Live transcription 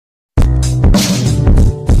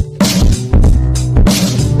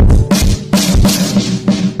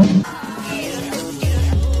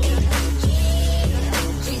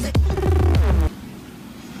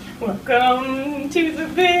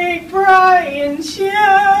Ryan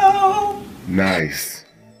Show. Nice.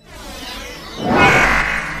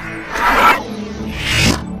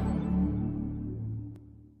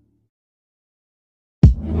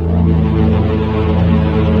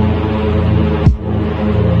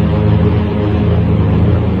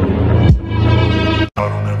 I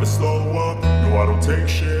don't ever slow up, no I don't take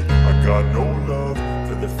shit. I got no love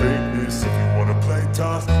for the fakeness. If you wanna play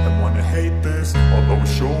tough and wanna hate this, I'll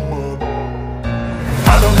always show up.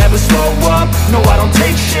 I don't ever slow up, no I don't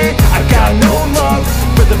take shit. I got no love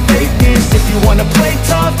for the fakeness. If you wanna play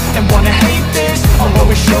tough and wanna hate this, I'll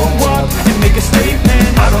always show up and make a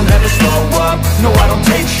statement. I don't ever slow up, no I don't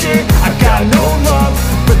take shit. I got no love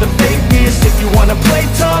for the fakeness. If you wanna play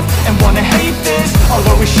tough and wanna hate this, I'll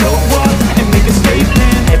always show up and make a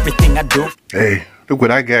statement. Everything I do. Hey, look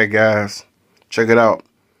what I got, guys. Check it out.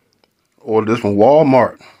 Ordered this from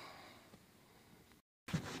Walmart.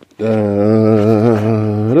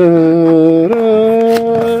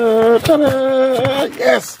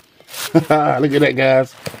 Yes. Look at that,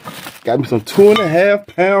 guys. Got me some 2.5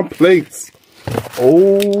 pound plates.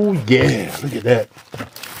 Oh yeah, look at that.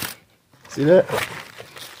 See that?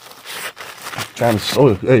 Trying to show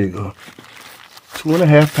you. There you go.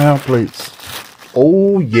 2.5 pound plates.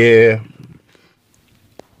 Oh yeah.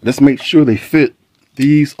 Let's make sure they fit.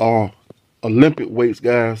 These are Olympic weights,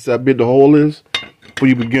 guys. See how big the hole is for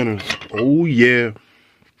you beginners. Oh yeah.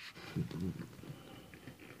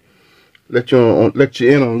 Let you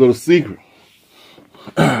in on a little secret.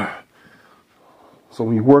 So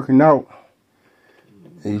when you're working out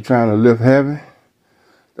and you're trying to lift heavy,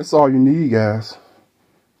 that's all you need, guys.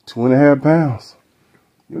 2.5 pounds.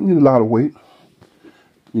 You don't need a lot of weight.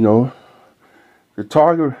 You know, your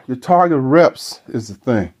target reps is the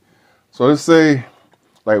thing. So let's say,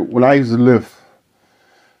 like when I used to lift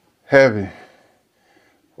heavy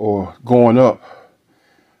or going up,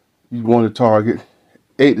 you want to target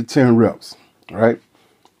 8 to 10 reps, right?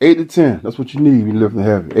 8 to 10, that's what you need when you're lifting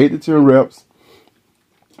heavy. 8 to 10 reps.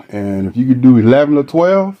 And if you could do 11 or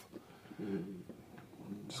 12,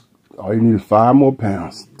 all you need is 5 more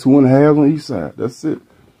pounds. 2.5 on each side. That's it.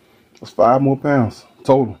 That's 5 more pounds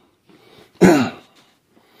total.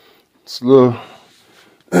 It's a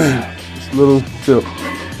little tip.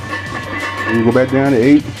 And you go back down to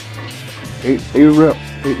 8 reps,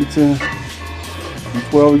 8 to 10, do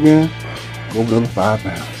 12 again, go another 5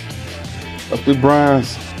 pounds. That's Big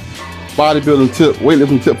Brian's bodybuilding tip,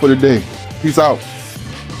 weightlifting tip for the day. Peace out.